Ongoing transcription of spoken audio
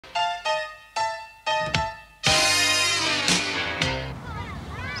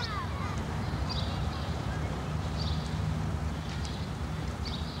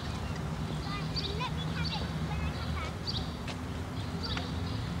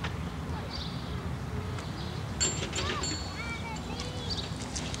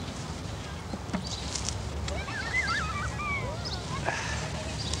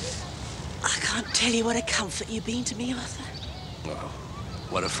tell you what a comfort you've been to me, Arthur? Oh,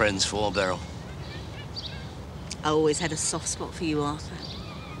 what are friends for, Beryl? I always had a soft spot for you, Arthur.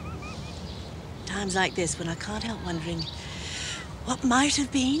 Times like this when I can't help wondering what might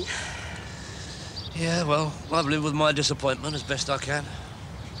have been. Yeah, well, I've lived with my disappointment as best I can.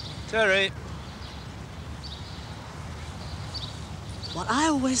 Terry. What I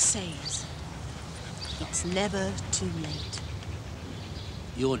always say is, it's never too late.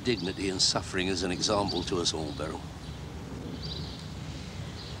 Your dignity and suffering is an example to us all, Beryl.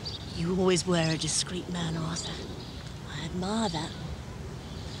 You always were a discreet man, Arthur. I admire that.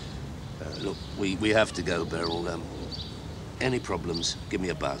 Look, we have to go, Beryl. Any problems, give me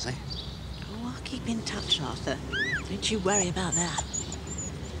a buzz, eh? Oh, I'll keep in touch, Arthur. Don't you worry about that.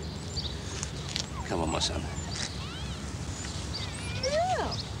 Come on, my son.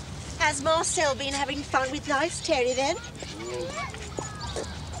 Oh. Has Marcel been having fun with nice Terry, then?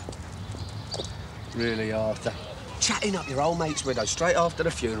 Really, Arthur? Chatting up your old mate's widow straight after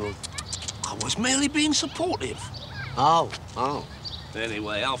the funeral. I was merely being supportive. Oh.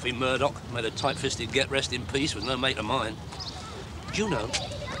 Anyway, Alfie Murdoch made a tight-fisted get rest in peace with no mate of mine. Do you know,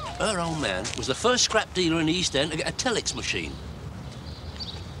 her old man was the first scrap dealer in the East End to get a telex machine.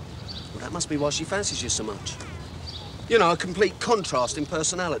 Well, that must be why she fancies you so much. You know, a complete contrast in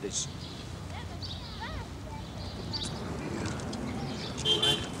personalities.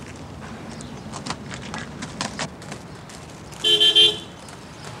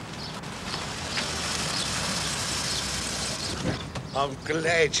 I'm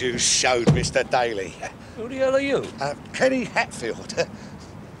glad you showed Mr. Daly. Who the hell are you? Kenny Hatfield.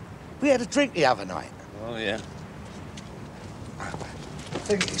 We had a drink the other night. Oh, yeah.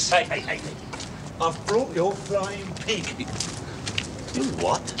 Thing is, hey. I've brought your flying pig. You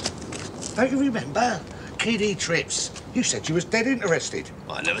what? Don't you remember? Kiddie Trips. You said you was dead interested.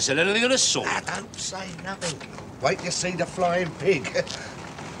 I never said anything of the sort. Don't say nothing. Wait till you see the flying pig.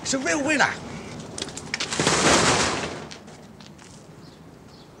 It's a real winner.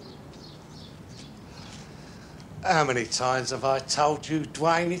 How many times have I told you,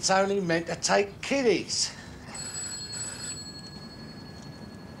 Dwayne, it's only meant to take kiddies?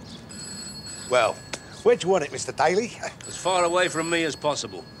 Well, where do you want it, Mr. Daly? As far away from me as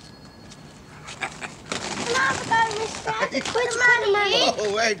possible. Can I have a go, mister? Where's the money?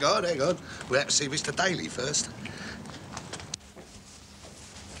 Oh, hang on. We'll have to see Mr. Daly first.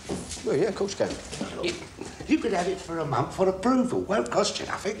 Well, yeah, of course you can. You could have it for a month for approval. Won't cost you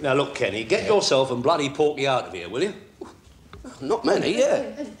nothing. Now, look, Kenny, get yourself and bloody Porky out of here, will you? Not many,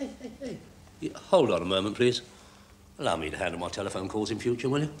 yeah. Yeah, hold on a moment, please. Allow me to handle my telephone calls in future,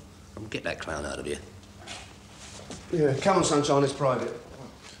 will you? Get that clown out of here. Yeah, come on, sunshine, it's private.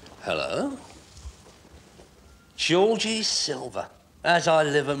 Hello? Georgie Silver. As I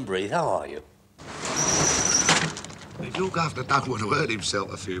live and breathe, how are you? If your governor don't want to hurt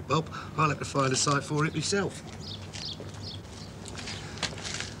himself a few, Bob, I'll have to find a site for it myself.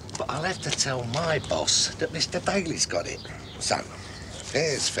 But I'll have to tell my boss that Mr. Daly's got it. So,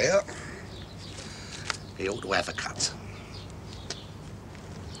 there's fair. He ought to have a cut.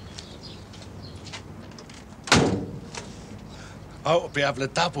 I ought to be able to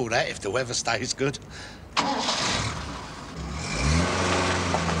double that if the weather stays good.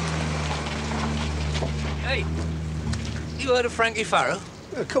 Hey, you heard of Frankie Farrow?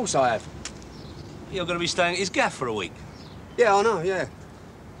 Yeah, of course I have. You're going to be staying at his gaff for a week. Yeah, I know, yeah.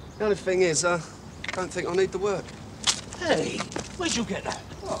 The only thing is, I don't think I need the work. Hey, where'd you get that?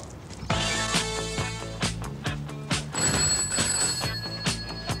 Oh.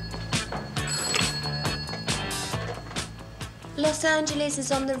 Los Angeles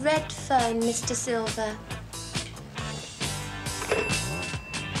is on the red phone, Mr. Silver.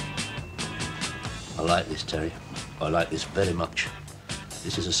 I like this, Terry. I like this very much.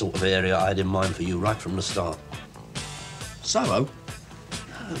 This is the sort of area I had in mind for you right from the start. Solo?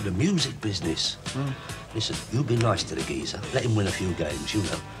 No, the music business. Listen, you be nice to the geezer. Let him win a few games, you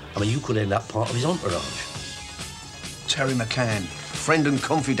know. I mean, you could end up part of his entourage. Terry McCann, friend and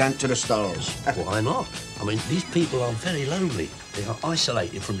confidant to the stars. Why not? I mean, these people are very lonely. They are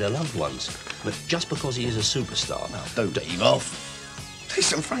isolated from their loved ones. But just because he is a superstar... Now, don't heave off.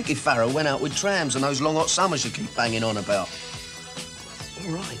 Listen, Frankie Farrow went out with trams and those long hot summers you keep banging on about.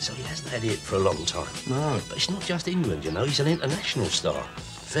 All right, so he hasn't had it for a long time. No. But it's not just England, you know. He's an international star.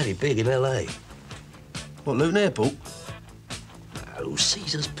 Very big in L.A. What, Luton Airport? No,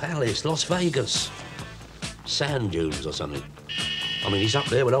 Caesar's Palace, Las Vegas. Sand dunes or something. I mean, he's up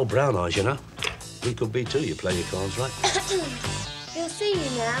there with old Brown Eyes, you know. He could be too, you play your cards right. He'll see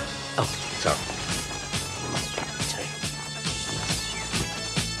you now. Oh, sorry.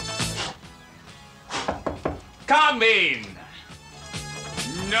 Come in.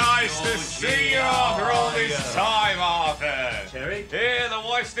 Nice to see you after all this time, Arthur. Terry? Yeah, the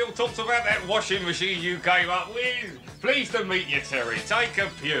wife still talks about that washing machine you came up with. Pleased to meet you, Terry. Take a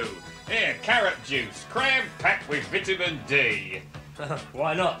pew. Here, carrot juice, cram packed with vitamin D.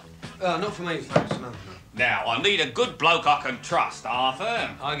 Why not? Not for me, thanks, no. Now, I need a good bloke I can trust, Arthur.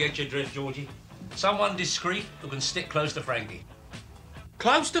 I get your drift, Georgie. Someone discreet who can stick close to Frankie.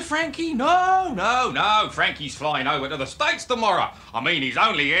 Close to Frankie? No. Frankie's flying over to the States tomorrow. I mean, he's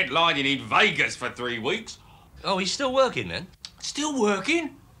only headlining in Vegas for 3 weeks. Oh, he's still working then? Still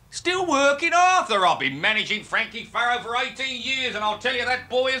working? Still working, Arthur. I've been managing Frankie Farrow for 18 years, and I'll tell you, that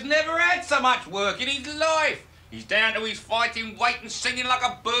boy has never had so much work in his life. He's down to his fighting weight and singing like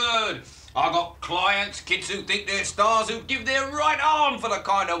a bird. I got clients, kids who think they're stars, who'd give their right arm for the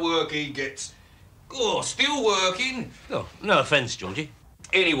kind of work he gets. Oh, still working. Oh, no offence, Georgie.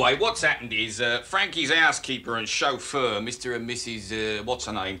 Anyway, what's happened is Frankie's housekeeper and chauffeur, Mr. and Mrs. What's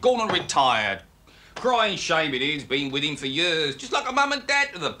her name, gone and retired. Crying shame it is, been with him for years, just like a mum and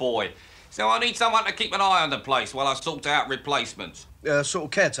dad to the boy. So I need someone to keep an eye on the place while I sort out replacements. Sort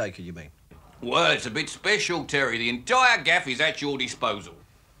of caretaker, you mean? Well, it's a bit special, Terry. The entire gaff is at your disposal.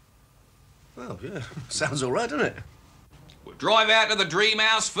 Well, yeah, sounds all right, doesn't it? We'll drive out to the dream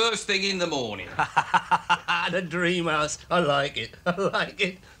house first thing in the morning. The dream house. I like it. I like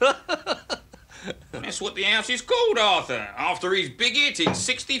it. That's what the house is called, Arthur, after his big hit in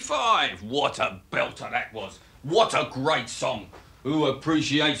 '65. What a belter that was. What a great song. Who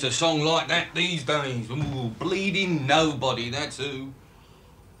appreciates a song like that these days? Ooh, bleeding nobody, that's who.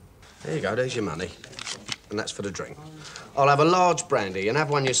 There you go, there's your money. And that's for the drink. I'll have a large brandy and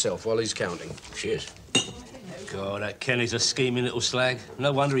have one yourself while he's counting. Cheers. God, that Kenny's a scheming little slag.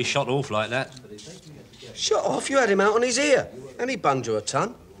 No wonder he shot off like that. Shut off, you had him out on his ear. And he bunged you a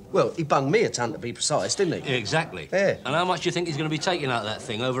ton. Well, he bunged me a ton, to be precise, didn't he? Yeah, exactly. Yeah. And how much do you think he's going to be taking out of that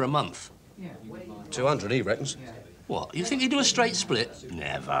thing over a month? 200, he reckons. What, you think he'd do a straight split?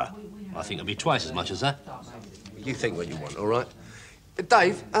 Never. I think it'll be twice as much as that. You think what you want, all right?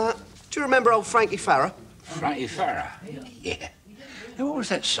 Dave, do you remember old Frankie Farrow? Frankie Farrow? Yeah. Now, what was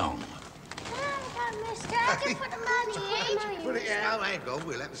that song? Put it out, hang on,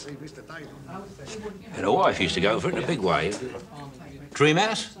 we'll have to see Mr. Daly. And the wife used to go for it in a big way. Dream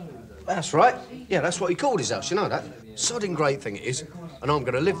house? That's right. Yeah, that's what he called his house, you know that? Sodding great thing it is. And I'm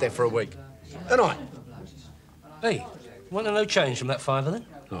going to live there for a week. And I. Hey, want to no change from that fiver then?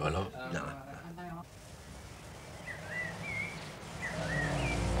 Not a lot. No.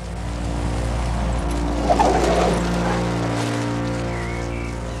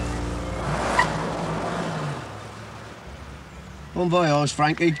 Bon voyage,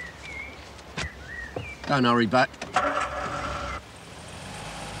 Frankie. Don't hurry back.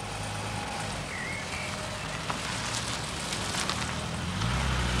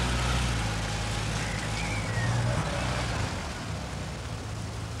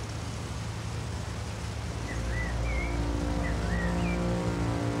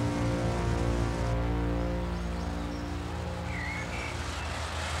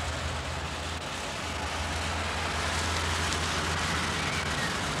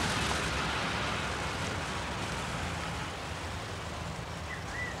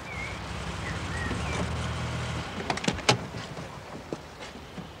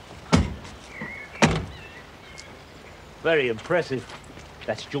 Very impressive.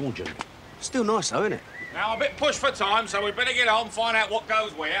 That's Georgian. Still nice, though, isn't it? Now, a bit pushed for time, so we'd better get on, find out what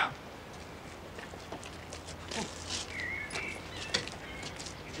goes where.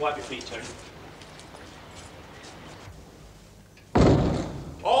 Wipe your feet, Terry.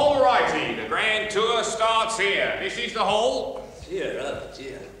 All righty, the grand tour starts here. This is the hall. Dear.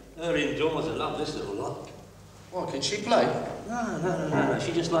 Her indoors a love, this little lot. Why, can she play? No.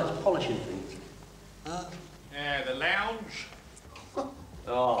 She just likes polishing things. Yeah, the lounge.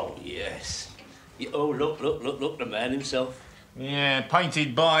 Oh, yes. Oh, look, the man himself. Yeah,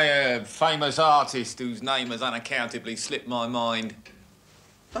 painted by a famous artist whose name has unaccountably slipped my mind.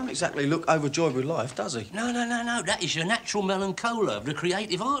 Don't exactly look overjoyed with life, does he? No. That is your natural melancholia of the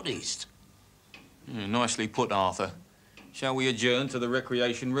creative artist. Yeah, nicely put, Arthur. Shall we adjourn to the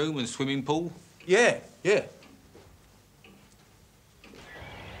recreation room and swimming pool? Yeah.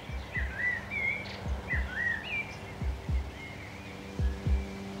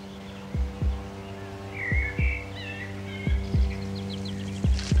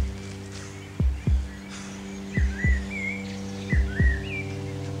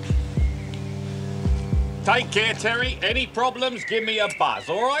 Take care, Terry. Any problems, give me a buzz,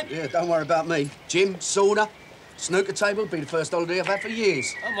 all right? Yeah, don't worry about me. Gym, sauna, snooker table, be the first holiday I've had for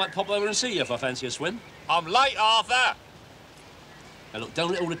years. I might pop over and see you if I fancy a swim. I'm late, Arthur. Now, look,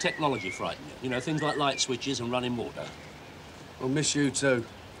 don't let all the technology frighten you. You know, things like light switches and running water. I'll miss you too.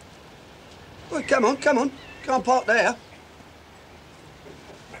 Well, come on, come on. Can't park there.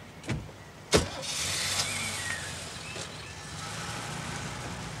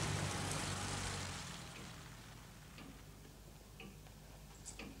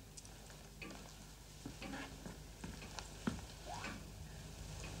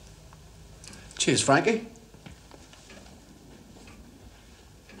 Cheers, Frankie.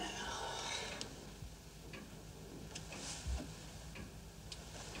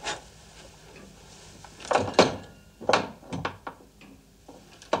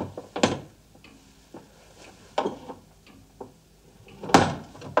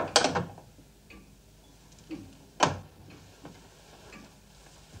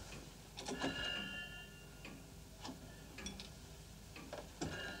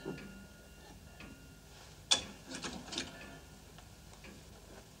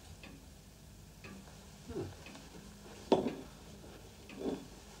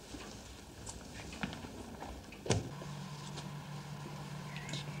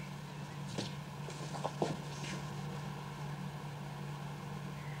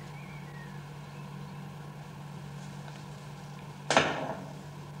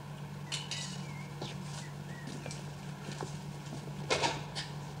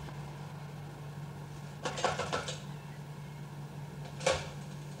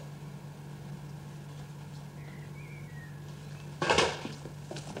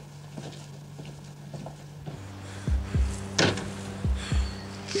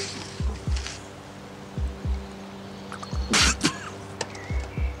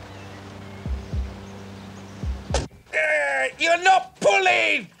 You're not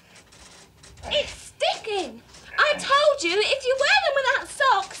pulling! It's sticking. I told you, if you wear them without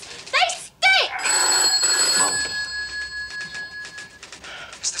socks, they stick.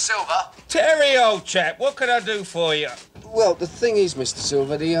 Mr. Silver? Terry, old chap, what can I do for you? Well, the thing is, Mr.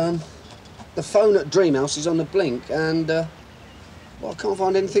 Silver, the phone at Dreamhouse is on the blink and, well, I can't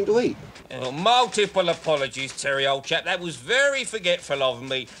find anything to eat. Oh, multiple apologies, Terry, old chap. That was very forgetful of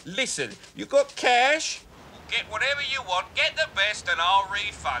me. Listen, you got cash? Get whatever you want, get the best, and I'll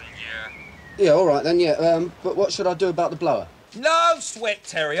refund you. Yeah, all right then, yeah. But what should I do about the blower? No sweat,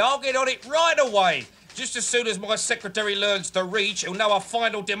 Terry. I'll get on it right away. Just as soon as my secretary learns to reach, he'll know a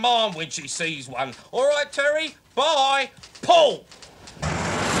final demand when she sees one. All right, Terry? Bye. Pull!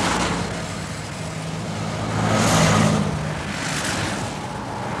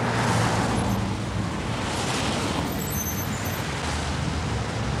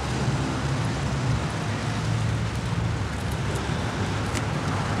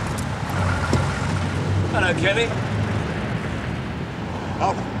 Hello, Kenny.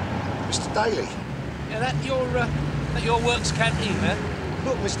 Oh, Mr. Daly. Yeah, that your works canteen, man?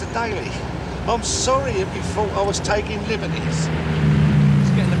 Look, Mr. Daly, I'm sorry if you thought I was taking liberties.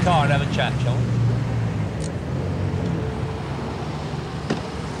 Let's get in the car and have a chat, shall we?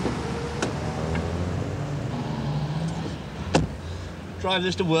 Drive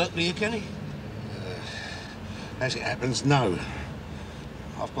this to work, do you, Kenny? As it happens, no.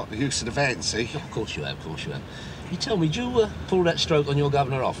 I've got the use of the van, see? Of course you have, of course you have. You tell me, do you pull that stroke on your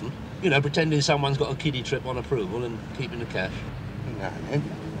governor often? You know, pretending someone's got a kiddie trip on approval and keeping the cash? Now and then,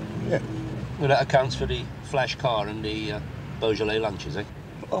 yeah. Well, that accounts for the flash car and the Beaujolais lunches, eh?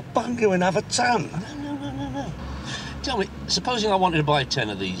 I'll bung you another ton. No. Tell me, supposing I wanted to buy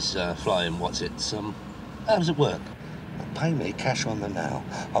 10 of these flying what's-its, how does it work? Pay me cash on the nail.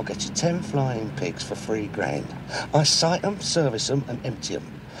 I'll get you 10 flying pigs for £3,000. I sight them, service them and empty them.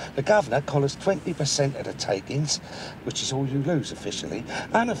 The governor collars 20% of the takings, which is all you lose officially.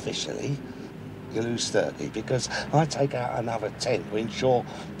 Unofficially, you lose 30 because I take out another 10 to ensure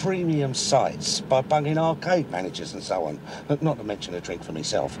premium sites by bunging arcade managers and so on. Not to mention a drink for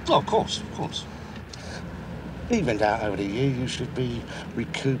myself. Oh, of course. Evened out over the year, you should be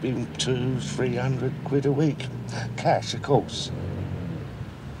recouping 200-300 quid a week. Cash, of course.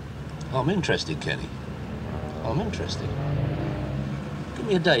 I'm interested, Kenny. I'm interested. Give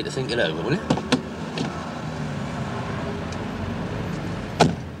me a day to think it over, will you?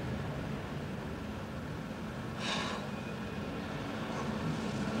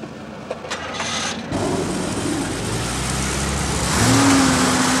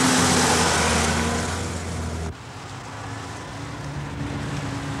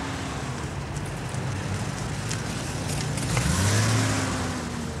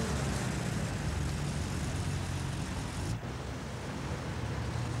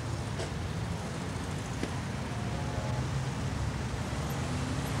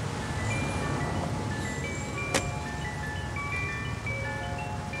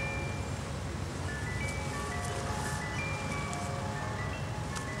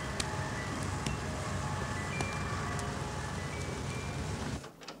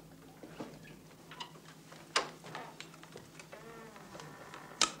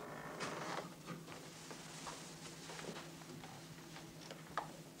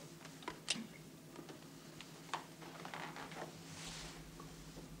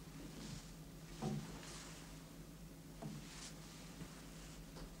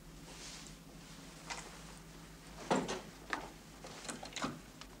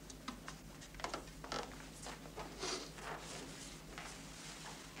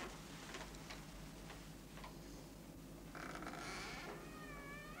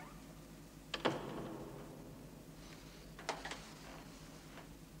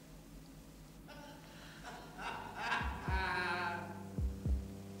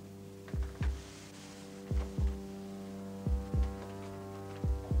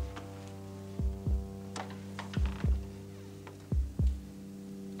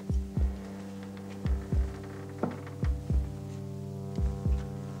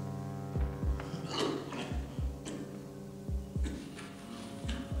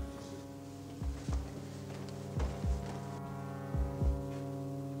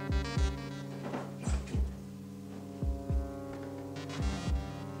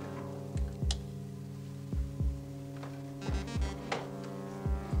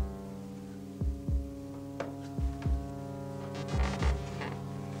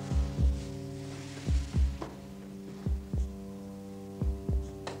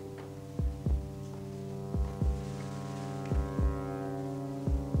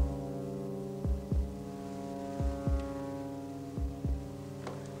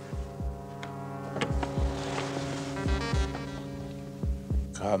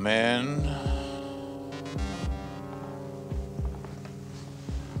 Come in.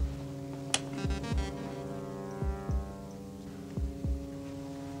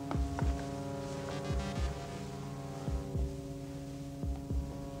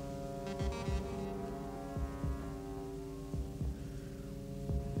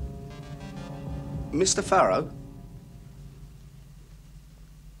 Mr. Farrow?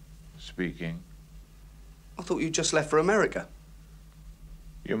 Speaking. I thought you just left for America.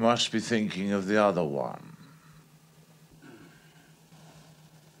 You must be thinking of the other one.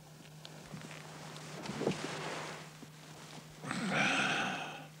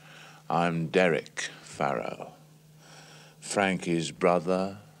 I'm Derek Farrow, Frankie's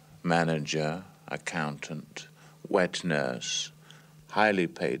brother, manager, accountant, wet nurse, highly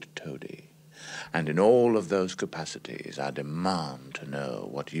paid toady. And in all of those capacities, I demand to know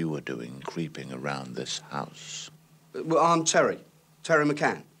what you were doing creeping around this house. Well, I'm Terry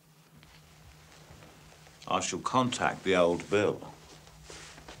McCann. I shall contact the old Bill.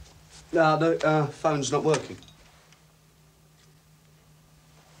 No, the phone's not working.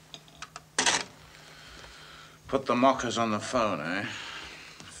 Put the mockers on the phone, eh?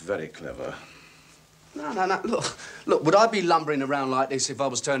 Very clever. No. Look, would I be lumbering around like this if I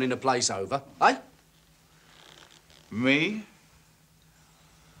was turning the place over, eh? Me?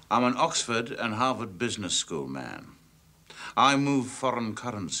 I'm an Oxford and Harvard Business School man. I move foreign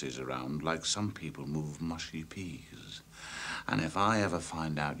currencies around like some people move mushy peas. And if I ever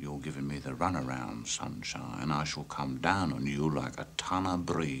find out you're giving me the runaround, sunshine, I shall come down on you like a ton of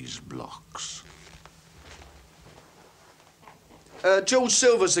breeze blocks. George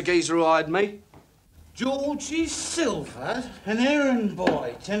Silver's the geezer who hired me. Georgie Silver, an errand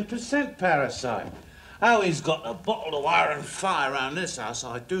boy, 10% parasite. How he's got a bottle of iron fire around this house,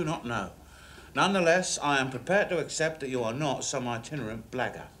 I do not know. Nonetheless, I am prepared to accept that you are not some itinerant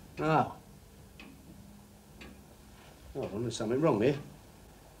blagger. Oh. Hold on, there's something wrong here.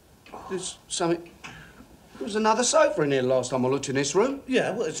 There's something... There was another sofa in here last time I looked in this room.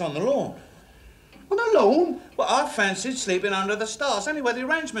 Yeah, well, it's on the lawn. On the lawn? Well, I fancied sleeping under the stars. Anyway, the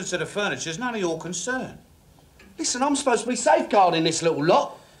arrangements of the furniture's none of your concern. Listen, I'm supposed to be safeguarding this little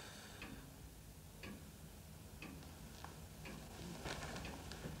lot.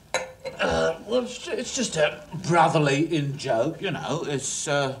 Well, it's just a brotherly in-joke, you know. It's,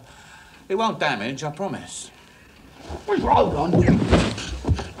 it won't damage, I promise. Hold on.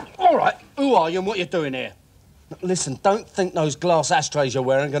 All right, who are you and what you doing here? Listen, don't think those glass ashtrays you're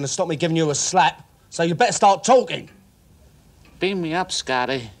wearing are going to stop me giving you a slap, so you better start talking. Beam me up,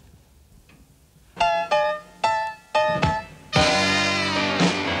 Scotty.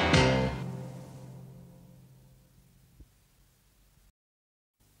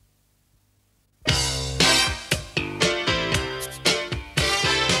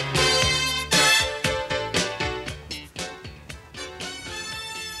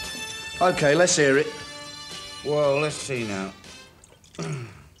 OK, let's hear it. Well, let's see now.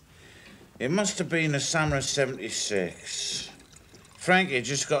 It must have been the summer of '76. Frankie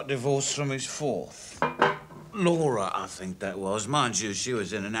just got divorced from his fourth. Laura, I think that was. Mind you, she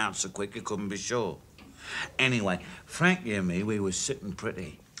was in and out so quick you couldn't be sure. Anyway, Frankie and me, we was sitting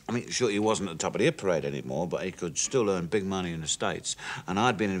pretty. I mean, sure, he wasn't at the top of the hit parade anymore, but he could still earn big money in the States. And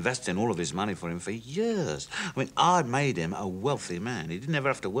I'd been investing all of his money for him for years. I mean, I'd made him a wealthy man. He didn't ever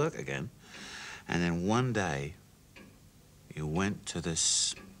have to work again. And then one day, he went to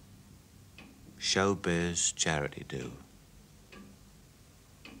this showbiz charity do.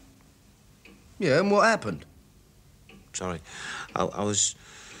 Yeah, and what happened? Sorry, I was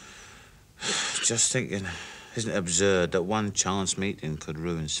just thinking, isn't it absurd that one chance meeting could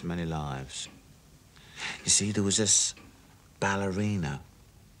ruin so many lives? You see, there was this ballerina.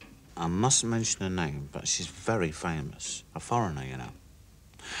 I mustn't mention her name, but she's very famous. A foreigner, you know.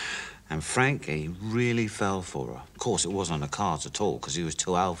 And Frankie really fell for her. Of course, it wasn't on the cards at all, because he was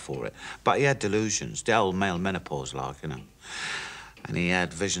too old for it. But he had delusions, the old male menopause like, you know. And he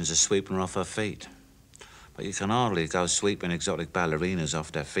had visions of sweeping her off her feet. But you can hardly go sweeping exotic ballerinas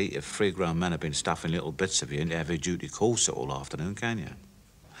off their feet if 3 grown men have been stuffing little bits of you into heavy-duty corset all afternoon, can you?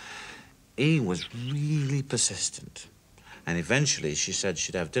 He was really persistent. And eventually she said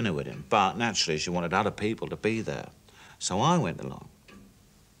she'd have dinner with him. But naturally she wanted other people to be there. So I went along.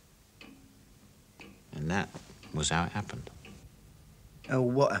 And that was how it happened. Oh,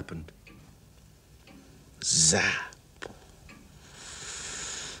 what happened? Zap.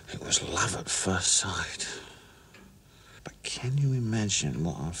 It was love at first sight. But can you imagine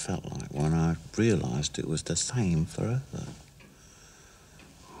what I felt like when I realised it was the same for her?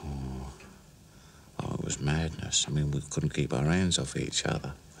 Oh, it was madness. I mean, we couldn't keep our hands off each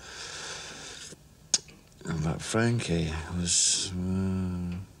other. But Frankie was...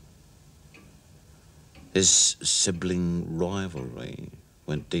 his sibling rivalry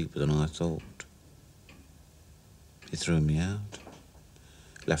went deeper than I thought. He threw me out,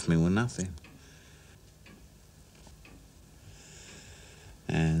 left me with nothing.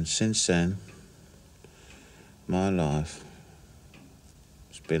 And since then, my life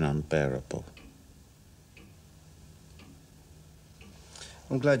has been unbearable.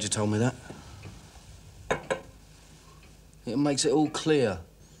 I'm glad you told me that. It makes it all clear.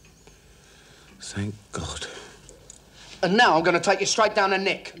 Thank God. And now I'm going to take you straight down the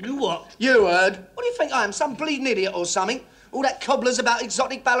neck. You what? You heard. What do you think I am, some bleeding idiot or something? All that cobblers about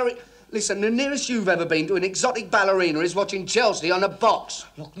exotic ballerina... Listen, the nearest you've ever been to an exotic ballerina is watching Chelsea on a box.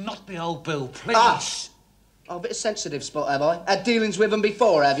 Look, not the old Bill, please. Us. Oh, a bit of sensitive spot, have I? Had dealings with them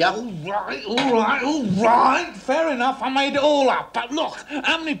before, have you? All right. Fair enough, I made it all up. But look,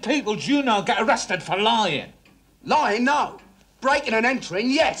 how many people do you know get arrested for lying? Lying, no. Breaking and entering,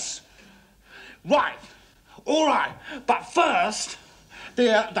 yes. Right. All right. But first,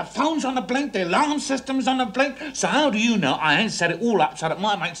 the phone's on the blink, the alarm system's on the blink. So how do you know I ain't set it all up so that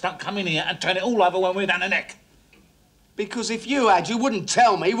my mates don't come in here and turn it all over when we're down the neck? Because if you had, you wouldn't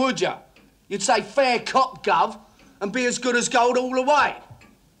tell me, would you? You'd say fair cop, gov, and be as good as gold all the way.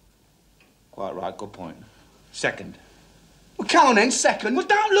 Quite right, good point. Second. Well, come on then, second. Well,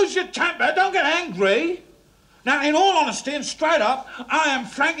 don't lose your temper, don't get angry. Now, in all honesty and straight up, I am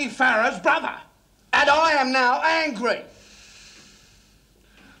Frankie Farrow's brother. And I am now angry.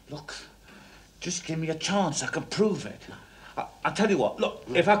 Look, just give me a chance, I can prove it. I'll tell you what, look,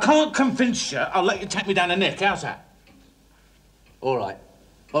 if I can't convince you, I'll let you take me down the neck, how's that? All right.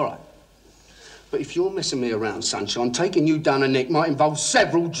 But if you're messing me around, Sunshine, taking you down the neck might involve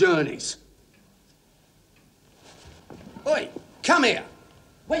several journeys. Oi, come here.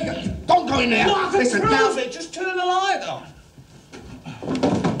 Where you go? Don't go in there. No, I can Listen, prove now... it, just turn the light on.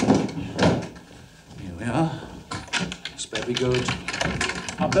 Here we are. It's very good.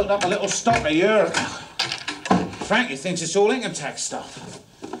 I built up a little stock a year ago. Frankie thinks it's all income tax stuff.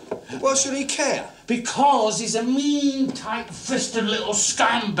 Why should he care? Because he's a mean, tight-fisted little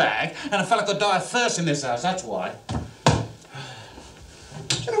scumbag, and a fella could die of thirst in this house, that's why. Do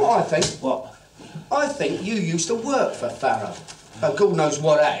you know what I think? What? I think you used to work for Farrow. Oh, God knows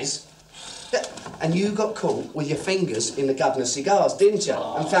what as. And you got caught with your fingers in the governor's cigars, didn't you?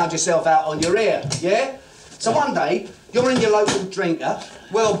 And found yourself out on your ear, yeah? So one day, you're in your local drinker,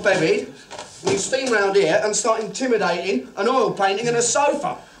 well buried, and you steam round here and start intimidating an oil painting and a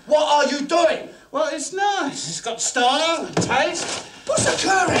sofa. What are you doing? Well, it's nice. It's got style and taste. What's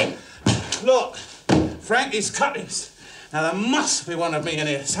occurring? Look, Frankie's cuttings. Now, there must be one of me in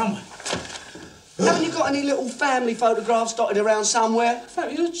here somewhere. Haven't you got any little family photographs dotted around somewhere?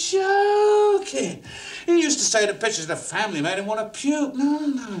 You're joking. He used to say that pictures of the family made him want to puke.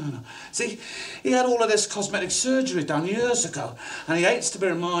 No. See, he had all of this cosmetic surgery done years ago, and he hates to be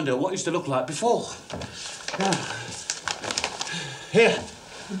reminded of what he used to look like before. Now, here.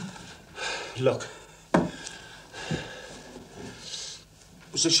 Look.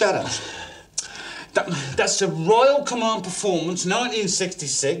 What's the shadows? That's the Royal Command Performance,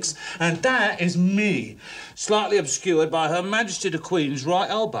 1966, and that is me, slightly obscured by Her Majesty the Queen's right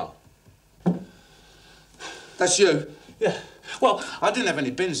elbow. That's you? Yeah. Well, I didn't have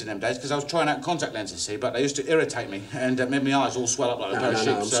any bins in them days because I was trying out contact lenses, see, but they used to irritate me and made my eyes all swell up like a pair of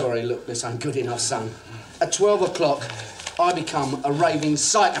sheep. I'm sorry, look, this ain't good enough, son. At 12 o'clock, I become a raving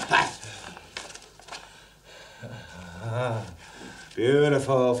psychopath.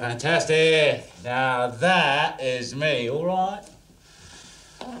 Beautiful, fantastic. Now that is me, all right?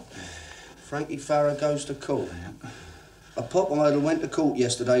 Frankie Farrow goes to court. A pop idol went to court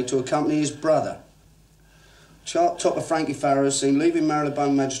yesterday to accompany his brother. Chart topper Frankie Farrow is seen leaving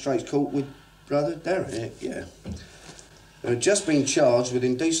Marylebone Magistrates Court with brother Derek, yeah. Who had just been charged with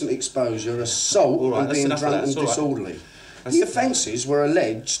indecent exposure, assault and being drunk and disorderly. The offences were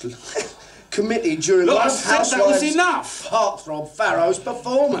alleged... committed during Look, one I said that was enough. Heartthrob Farrow's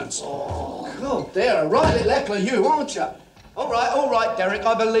performance. Oh, God, they're a right little heckler you, aren't you? All right, Derek,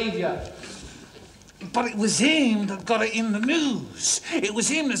 I believe you. But it was him that got it in the news. It was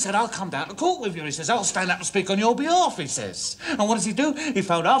him that said, I'll come down to court with you. He says, I'll stand up and speak on your behalf, he says. And what does he do? He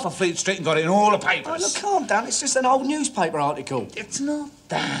phoned half of Fleet Street and got it in all the papers. Oh, look, calm down. It's just an old newspaper article. It's not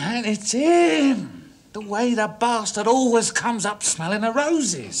that, it's him. The way the bastard always comes up smelling of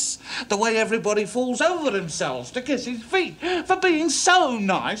roses. The way everybody falls over themselves to kiss his feet for being so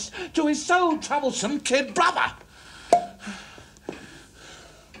nice to his so troublesome kid brother.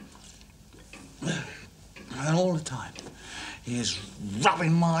 And all the time, he is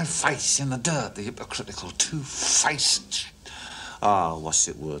rubbing my face in the dirt, the hypocritical, two-faced... Ah, what's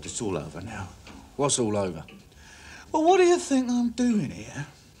it worth? It's all over now. What's all over? Well, what do you think I'm doing here?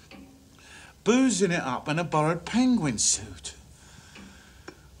 Boozing it up in a borrowed penguin suit.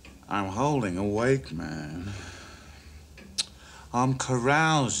 I'm holding a wake, man. I'm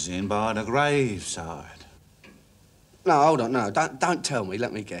carousing by the graveside. No, hold on, no, don't tell me,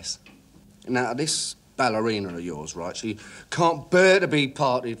 let me guess. Now, this ballerina of yours, right, she can't bear to be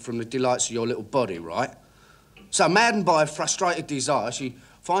parted from the delights of your little body, right? So, maddened by a frustrated desire, she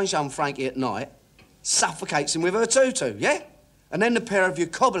finds young Frankie at night, suffocates him with her tutu, yeah? And then the pair of you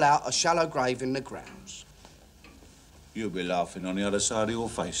cobble out a shallow grave in the grounds. You'll be laughing on the other side of your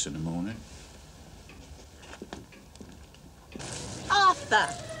face in the morning. Arthur!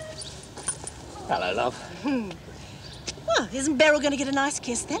 Hello, love. Well, isn't Beryl going to get a nice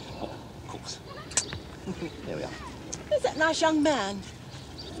kiss then? Oh, of course. There we are. Who's that nice young man?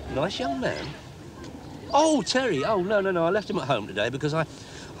 Nice young man? Oh, Terry. Oh, no. I left him at home today because I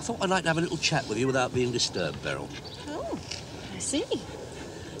thought I'd like to have a little chat with you without being disturbed, Beryl. Oh, I see.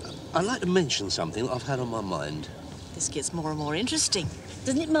 I'd like to mention something that I've had on my mind. This gets more and more interesting.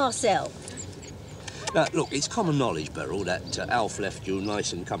 Doesn't it, Marcel? Now, look, it's common knowledge, Beryl, that Alf left you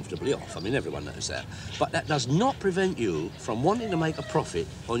nice and comfortably off. I mean, everyone knows that. But that does not prevent you from wanting to make a profit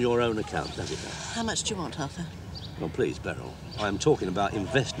on your own account, does it? How much do you want, Arthur? Well, please, Beryl, I am talking about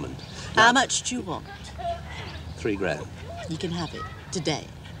investment. How much do you want? 3 grand. You can have it today.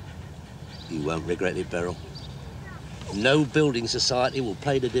 You won't regret it, Beryl. No building society will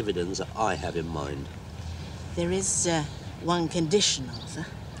pay the dividends that I have in mind. There is one condition, Arthur.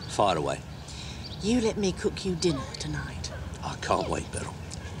 Fire away. You let me cook you dinner tonight. I can't wait, Beryl.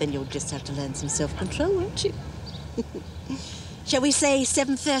 Then you'll just have to learn some self-control, won't you? Shall we say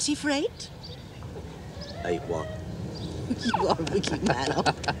 7:30 for 8? 8 what? You are a wicked man,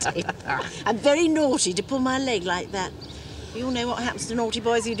 aren't you? I'm very naughty to pull my leg like that. We all know what happens to naughty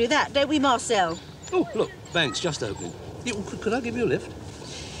boys who do that, don't we, Marcel? Oh, look, bank's just opening. Could I give you a lift?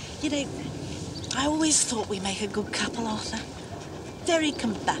 You know, I always thought we make a good couple, Arthur. Very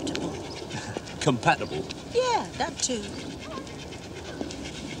compatible. Compatible? Yeah, that too.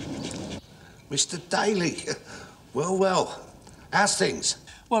 Mr. Daly. Well. How's things?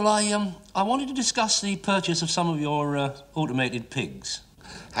 Well, I wanted to discuss the purchase of some of your automated pigs.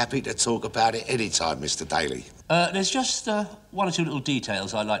 Happy to talk about it any time, Mr. Daly. There's just 1 or 2 little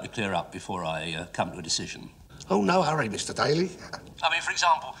details I'd like to clear up before I come to a decision. Oh, no hurry, Mr. Daly. I mean, for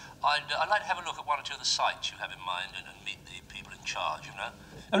example, I'd like to have a look at 1 or 2 of the sites you have in mind and meet the people in charge, you know.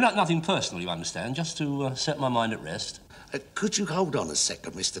 Nothing personal, you understand, just to set my mind at rest. Could you hold on a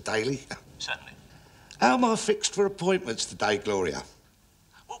second, Mr. Daly? Certainly. How am I fixed for appointments today, Gloria?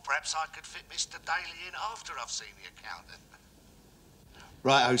 Well, perhaps I could fit Mr. Daly in after I've seen the accountant.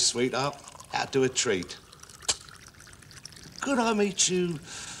 Righto, sweetheart. Out to a treat. Could I meet you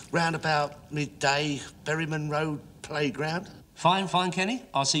round about midday, Berryman Road Playground? Fine, Kenny.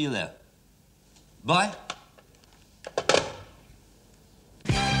 I'll see you there. Bye.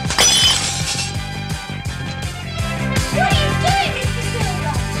 What are you doing, Mr.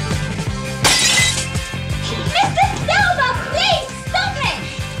 Silver? Mr. Silver, please stop it!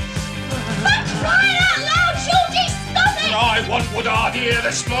 For crying out loud, Georgie, stop it! I want Woodard here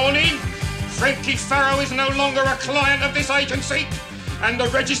this morning. Frankie Farrow is no longer a client of this agency, and the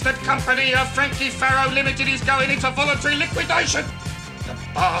registered company of Frankie Farrow Limited is going into voluntary liquidation. The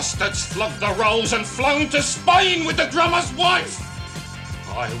bastards flogged the rolls and flown to Spain with the drummer's wife.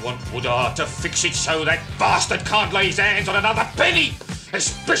 I want Woodard to fix it so that bastard can't lay his hands on another penny,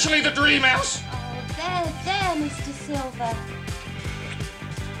 especially the Dream House. Oh, there, Mr. Silver.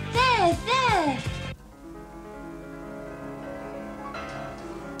 There.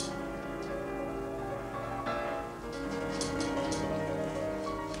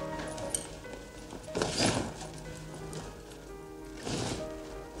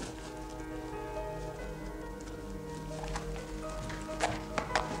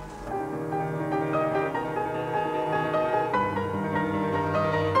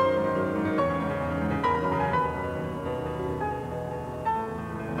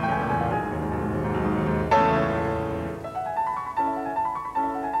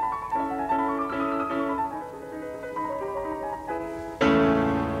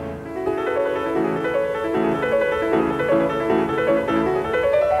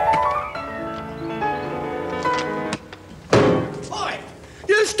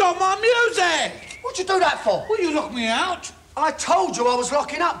 What'd you do that for? Well, you locked me out. I told you I was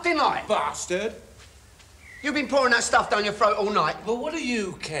locking up, didn't I? Bastard. You've been pouring that stuff down your throat all night. But what do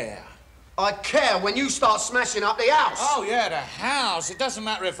you care? I care when you start smashing up the house. Oh, yeah, the house. It doesn't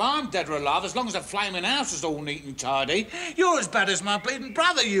matter if I'm dead or alive, as long as the flaming house is all neat and tidy. You're as bad as my bleeding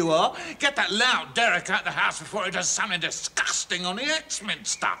brother, you are. Get that lout Derek out the house before he does something disgusting on the X-Men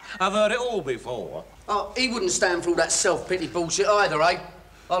stuff. I've heard it all before. Oh, he wouldn't stand for all that self-pity bullshit either, eh?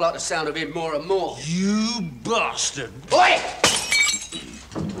 I like the sound of him more and more. You bastard. Oi!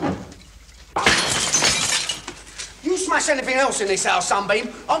 You smash anything else in this house, Sunbeam,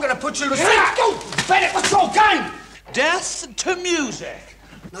 I'm going to put you to sleep. Go! Bennett, what's your game? Death to music.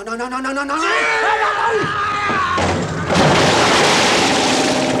 No, no, no, no, no, no, no, no!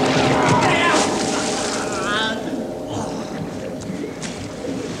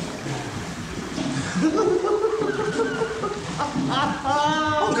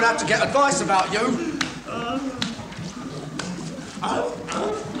 I'm going to have to get advice about you.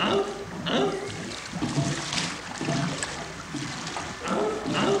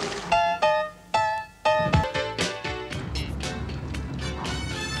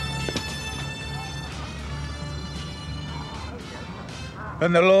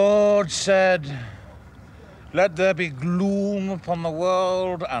 And the Lord said, let there be gloom upon the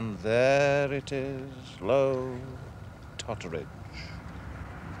world, and there it is, lo, Totteridge.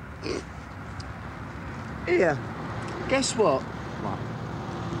 Here, guess what? What?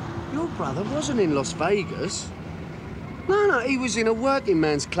 Your brother wasn't in Las Vegas. No, he was in a working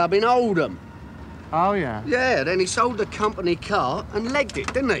man's club in Oldham. Oh, yeah? Yeah, then he sold the company car and legged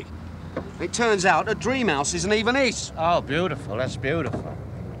it, didn't he? It turns out the dream house isn't even his. Oh, beautiful, that's beautiful.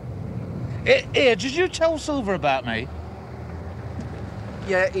 Here, did you tell Silver about me?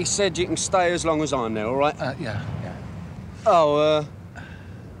 Yeah, he said you can stay as long as I'm there, all right? Yeah. Oh,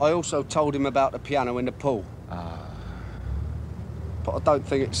 I also told him about the piano in the pool. But I don't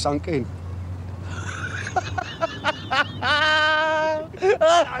think it's sunk in.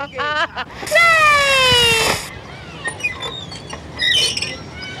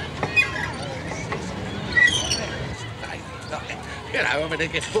 You know, I mean, they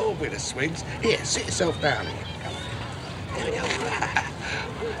get bored with the swings. Here, sit yourself down here. There we go.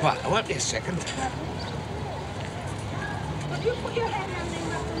 Right, I won't be a second. Will you put your hand on them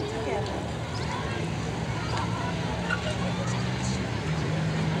knuckles together?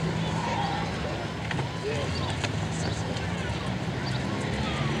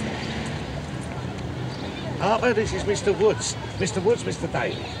 Harper, this is Mr. Woods. Mr. Woods, Mr.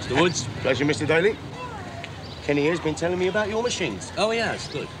 Daly. Mr. Woods. Pleasure, Mr. Daly. Kenny here's been telling me about your machines. Oh, yeah, it's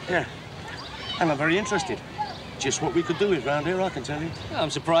good. Yeah. And I'm very interested. Just what we could do with round here, I can tell you. I'm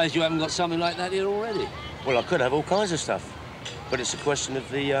surprised you haven't got something like that here already. Well, I could have all kinds of stuff. But it's a question of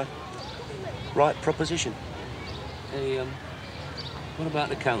the right proposition. Hey, what about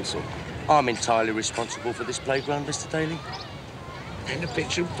the council? I'm entirely responsible for this playground, Mr. Daly. And the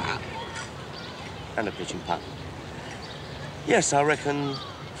pitch and putt. And the pitch and putt. Yes, I reckon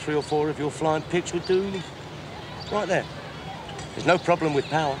 3 or 4 of your flying pigs would do right there. There's no problem with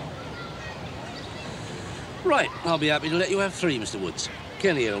power. Right, I'll be happy to let you have 3, Mr. Woods.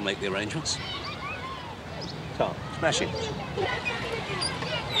 Kenny will make the arrangements. Tom, smash it.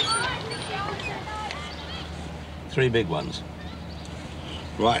 3 big ones.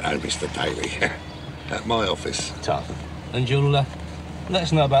 Right, Mr. Daly. At my office. Tough. And you'll let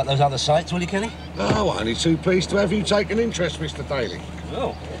us know about those other sites, will you, Kenny? Oh, only too pleased to have you take an interest, Mr. Daly.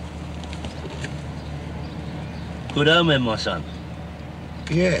 Oh. Good omen, my son.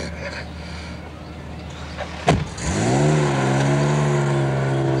 Yeah.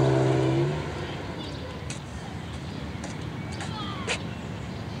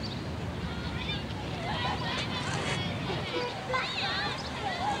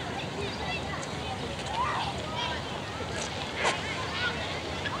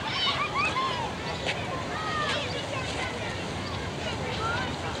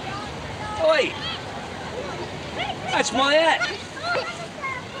 Oi! That's my hat!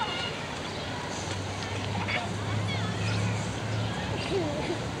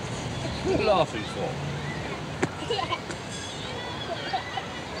 What are you laughing for?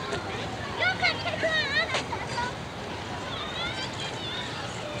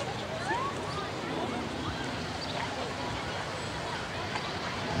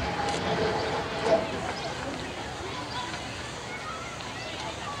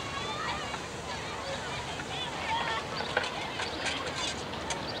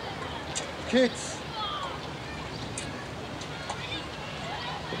 Kids.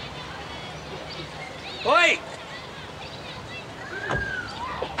 Oi!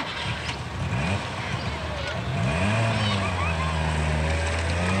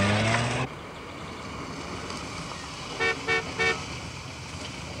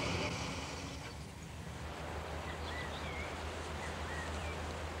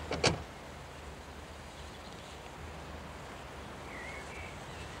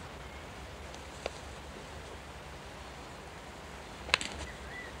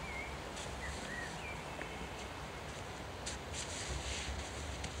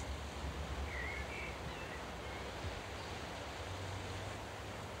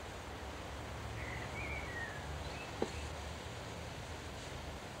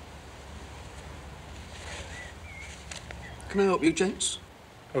 Can I help you, gents?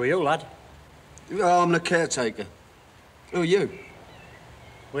 Who are you, lad? Oh, I'm the caretaker. Who are you?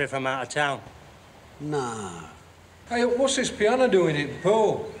 We're from out of town. No. Hey, what's this piano doing in the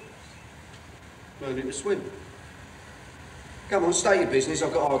pool? Learning to swim. Come on, state your business.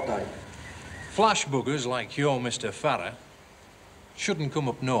 I've got a hard day. Flash buggers like you, Mr. Farrow, shouldn't come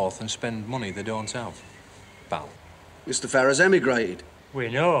up north and spend money they don't have, pal. Mr. Farrow's emigrated. We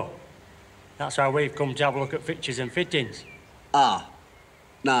know. That's why we've come to have a look at fixtures and fittings. Ah.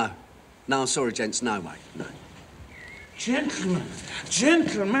 No. No, I'm sorry, gents. No, mate. No.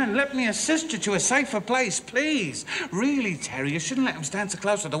 Gentlemen, let me assist you to a safer place, please. Really, Terry, you shouldn't let them stand so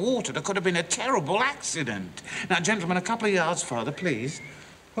close to the water. There could have been a terrible accident. Now, gentlemen, a couple of yards further, please.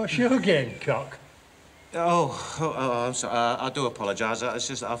 What's your game, cock? I'm sorry. I do apologise. It's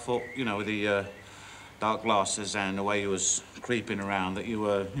just that I thought, you know, with the dark glasses and the way you was creeping around, that you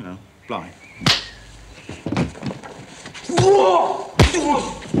were, you know, blind.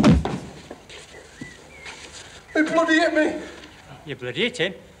 He bloody hit me! You bloody hit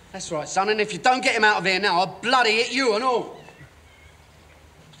him? That's right, son, and if you don't get him out of here now, I'll bloody hit you and all.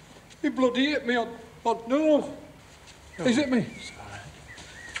 He bloody hit me on no. He's hit me.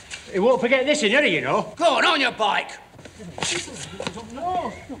 He won't forget this in here, you know. Go on your bike.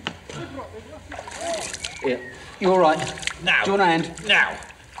 No. Here, you all right? Now. Do you want a hand? Now.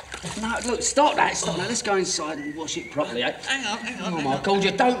 No, look, stop that. Stop that. Let's go inside and wash it properly, eh? Hang on. Oh, my God, you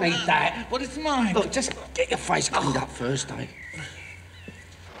don't need that. But it's mine. Look, just get your face cleaned up first, eh?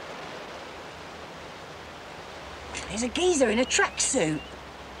 There's a geezer in a tracksuit.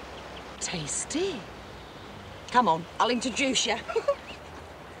 Tasty. Come on, I'll introduce you.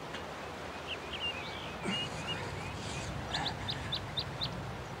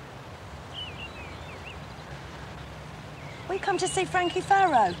 We come to see Frankie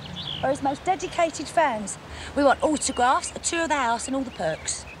Farrow. We're his most dedicated fans. We want autographs, a tour of the house and all the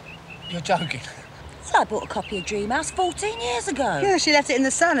perks. You're joking. Well, I bought a copy of Dream House 14 years ago. Yeah, she left it in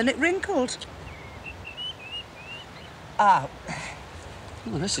the sun and it wrinkled. Ah.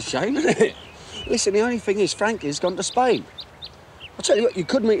 Well, that's a shame, isn't it? Listen, the only thing is Frankie's gone to Spain. I'll tell you what, you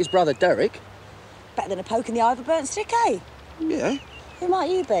could meet his brother Derek. Better than a poke in the eye of a burnt stick, eh? Yeah. Who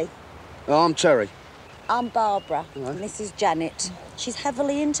might you be? Oh, I'm Terry. I'm Barbara. Right. And this is Janet. She's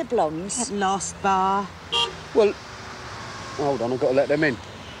heavily into blondes. That last bar. Well, hold on, I've got to let them in.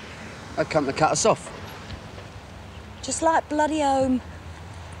 They've come to cut us off. Just like bloody home.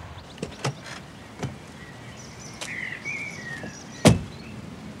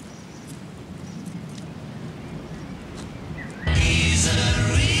 He's a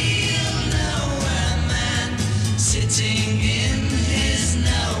real nowhere man, sitting in his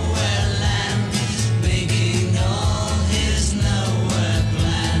nowhere land, making all his nowhere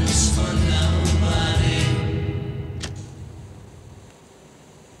plans for nobody.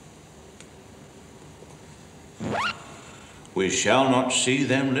 We shall not see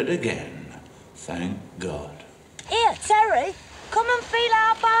them lit again, thank God. Here, Terry, come and feel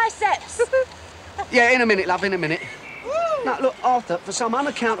our biceps. Yeah, in a minute, love, in a minute. Now, look, Arthur, for some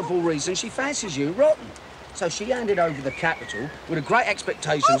unaccountable reason, she fancies you rotten. So she handed over the capital with the great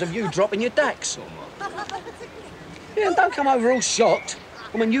expectations of you dropping your dacks. Yeah, and don't come over all shocked.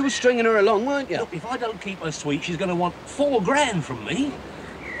 I mean, you were stringing her along, weren't you? Look, if I don't keep her sweet, she's going to want $4 grand from me.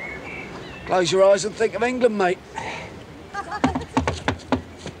 Close your eyes and think of England, mate.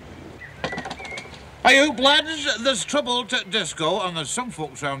 Hey, you lads, there's trouble at disco, and there's some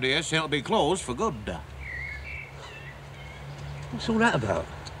folks round here saying it'll be closed for good. What's all that about?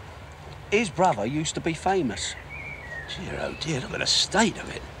 His brother used to be famous. Dear, oh dear, look at the state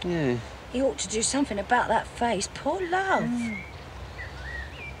of it. Yeah. He ought to do something about that face. Poor love. Would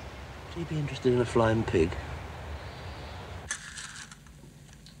you be interested in a flying pig?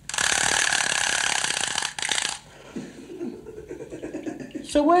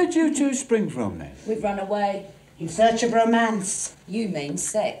 So where'd you two spring from, then? We've run away. In search of romance. You mean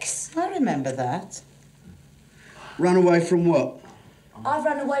sex. I remember that. Run away from what? I've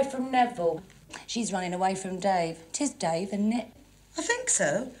run away from Neville. She's running away from Dave. 'Tis Dave, isn't it? I think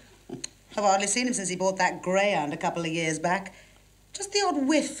so. I've hardly seen him since he bought that greyhound a couple of years back. Just the odd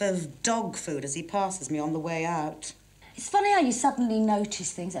whiff of dog food as he passes me on the way out. It's funny how you suddenly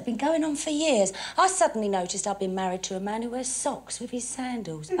notice things that have been going on for years. I suddenly noticed I've been married to a man who wears socks with his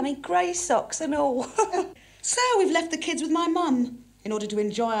sandals. I mean, grey socks and all. So we've left the kids with my mum in order to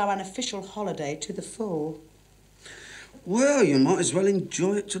enjoy our unofficial holiday to the full. Well, you might as well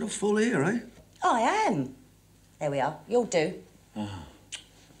enjoy it to the full here, eh? I am. There we are. You'll do.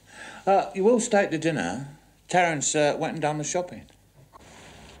 You will stay to dinner. Terence went and done the shopping.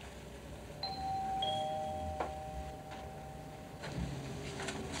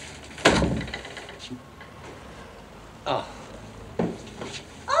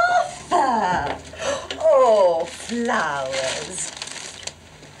 flowers.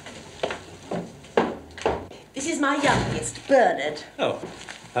 This is my youngest, Bernard. Oh,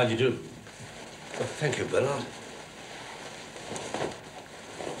 how do you do? Oh, thank you, Bernard.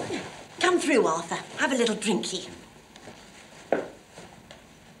 Come through, Arthur. Have a little drinky.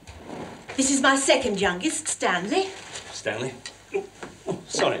 This is my second youngest, Stanley. Stanley? Oh,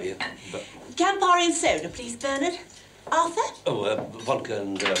 sorry, dear, but... Campari and soda, please, Bernard. Arthur? Oh, vodka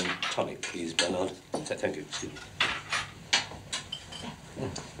and tonic, please, Bernard. Thank you. Excuse me.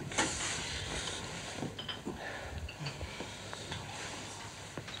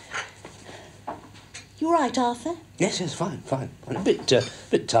 You all right, Arthur? Yes, fine. I'm a bit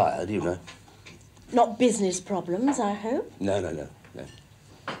tired, you know. Not business problems, I hope? No.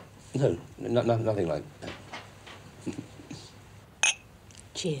 No, nothing like that.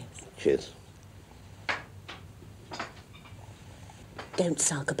 Cheers. Cheers. Don't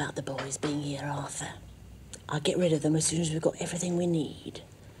sulk about the boys being here, Arthur. I'll get rid of them as soon as we've got everything we need.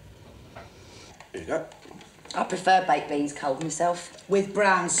 Here you go. I prefer baked beans cold myself. With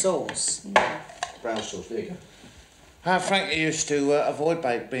brown sauce. Brown sauce, there you go. How Frankie used to avoid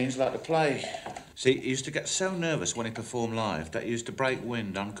baked beans like the plague. See, he used to get so nervous when he performed live that he used to break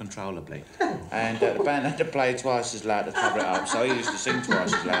wind uncontrollably. And the band had to play twice as loud to cover it up, so he used to sing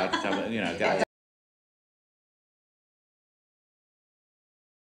twice as loud to cover it, you know, get it.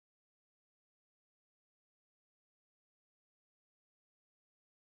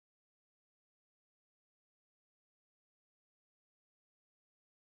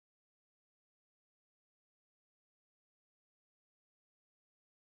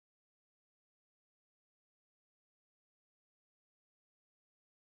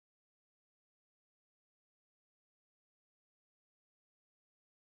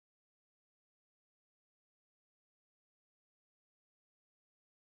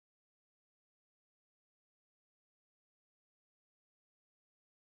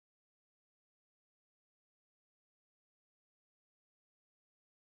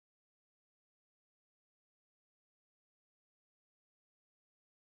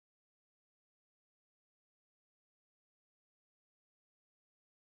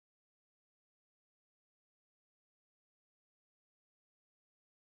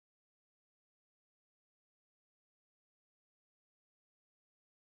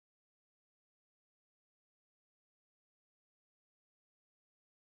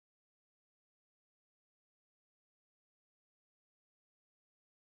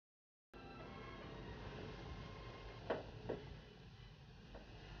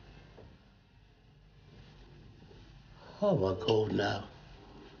 Oh, my God, no.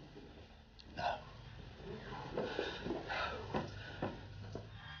 No.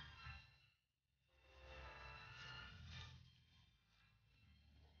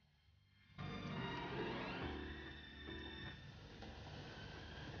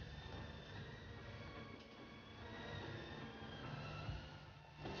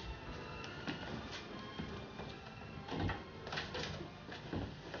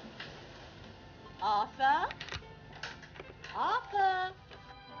 Arthur? Arthur?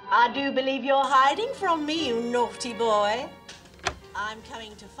 I do believe you're hiding from me, you naughty boy. I'm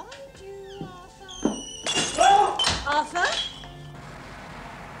coming to find you, Arthur. Arthur?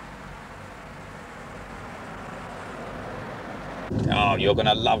 Oh, you're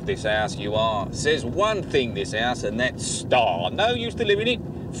gonna love this house, you are. Says one thing, this house, and that's star. No used to live in it.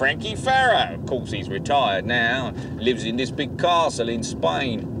 Frankie Farrow. Of course, he's retired now and lives in this big castle in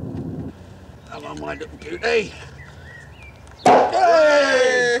Spain. Hello, my little beauty.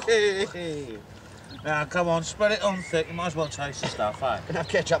 Hey! Now, come on, spread it on thick. You might as well taste the stuff, eh? Can have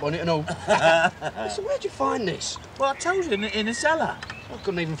ketchup on it and all. So where'd you find this? Well, I told you, in the cellar. I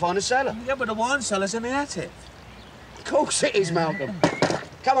couldn't even find a cellar. Yeah, but the wine cellar's in the attic. Of course it is, Malcolm.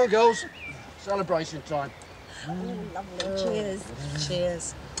 Come on, girls. Celebration time. Oh, lovely. Cheers.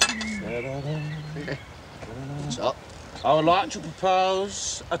 Cheers. What's up? I would like to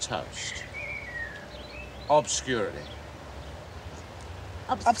propose a toast. Obscurity.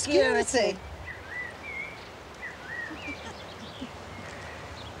 Obscurity.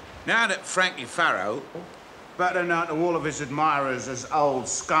 Now that Frankie Farrow, better known to all of his admirers as Old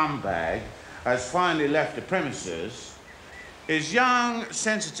Scumbag, has finally left the premises, his young,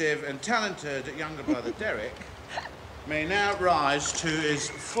 sensitive and talented younger brother Derek may now rise to his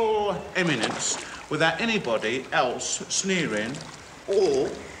full eminence without anybody else sneering or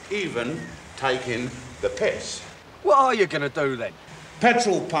even taking the piss. What are you going to do then?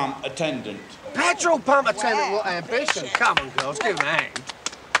 Petrol pump attendant. Petrol pump attendant? What ambition. Come on, girls, give him a hand.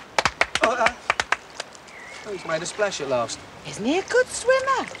 Oh, he's made a splash at last. Isn't he a good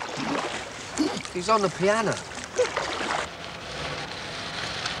swimmer? He's on the piano.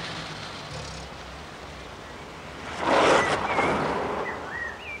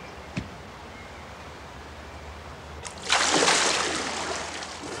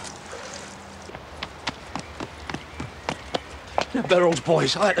 The Beryl's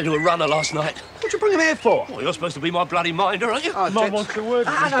boys. I had to do a runner last night. What'd you bring him here for? Well, you're supposed to be my bloody minder, aren't you? Oh, Mum wants a word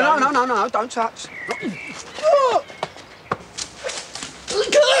with you, No, don't touch.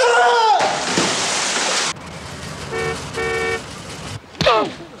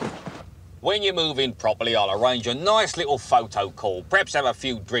 When you move in properly, I'll arrange a nice little photo call. Perhaps have a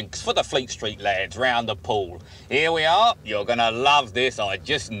few drinks for the Fleet Street lads round the pool. Here we are. You're gonna love this, I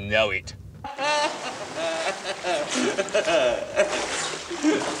just know it.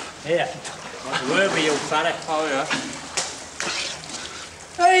 Here, what's the word with you, fella? Oh, yeah.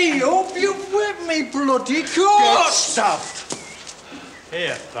 Hey, hope you're with me, bloody course! Get stuffed.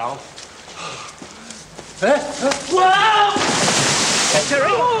 Here, pal. Whoa!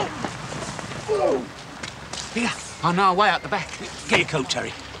 Terry! Here, on our way out the back. Get your coat,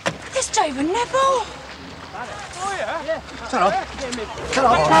 Terry. There's David Neville. Come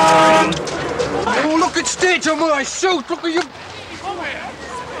on. Oh, look at stitch on my suit. Look at you.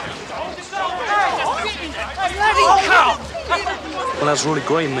 Well, that's really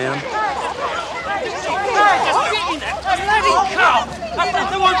great, man.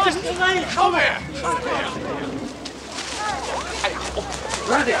 Come here.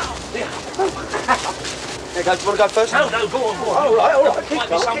 There you go. Do you want to go first? No, go on. All right. Might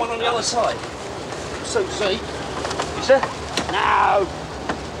be someone on the other side. So, see. Is there? No.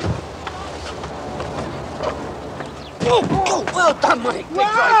 Oh, well done, mate.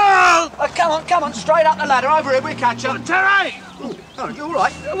 Come on, straight up the ladder. Over here, we'll catch up. Terry! Oh, you all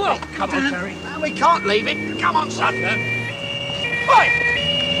right? Well, come on, Terry. We can't leave it. Come on, son. Oi!